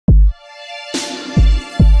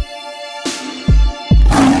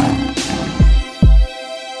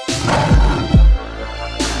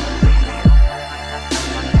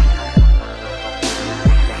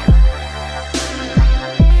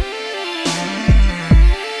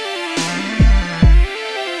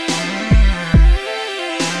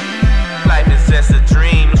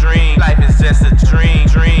just a dream,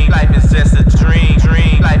 dream. Life is just a dream,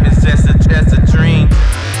 dream. Life is just a dream.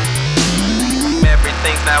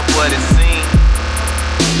 Everything's not what it seems.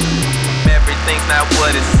 Everything's not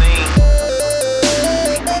what it seems.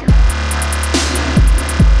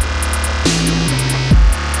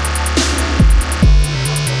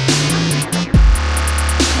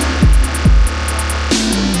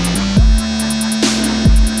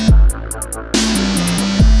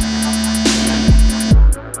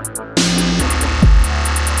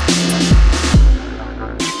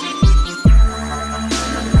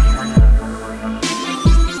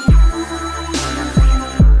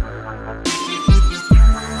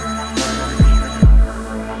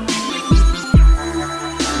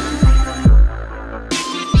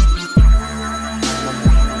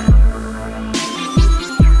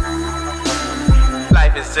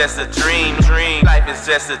 Life is just a dream, dream. Life is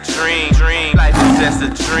just a dream, dream. Life is just a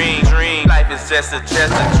dream, dream. Life is just a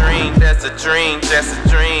dream, just a dream, just a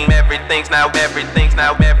dream. Everything's not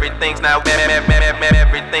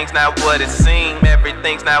what it seems.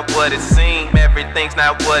 Everything's not what it seems. Everything's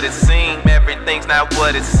not what it seems. Everything's not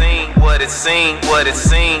what it seems. What it seems, what it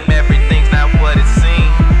seems. Everything's not what it seems.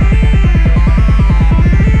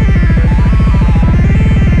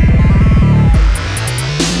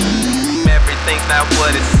 Everything's not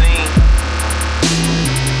what it seems.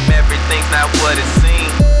 Everything's not what it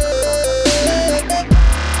seems.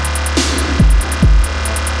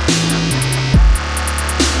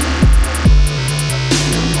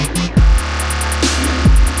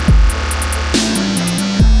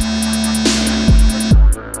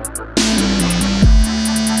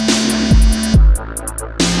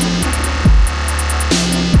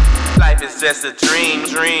 Life is just a dream,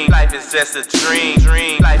 dream. Life is just a dream,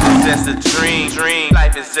 dream. Life is just a dream, dream.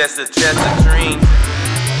 Life is just a dream.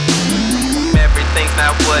 Everything's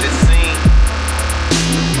not what it seems.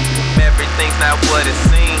 Everything's not what it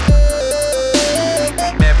seems.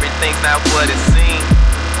 Everything's not what it seems.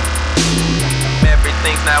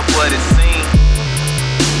 Everything's not what it seems.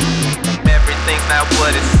 Everything's not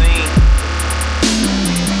what it seems.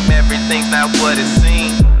 Everything's not what it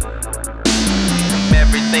seems.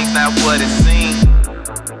 Everything's not what it seems.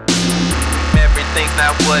 Everything's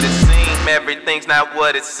not what it seems. Everything's not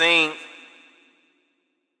what it seems.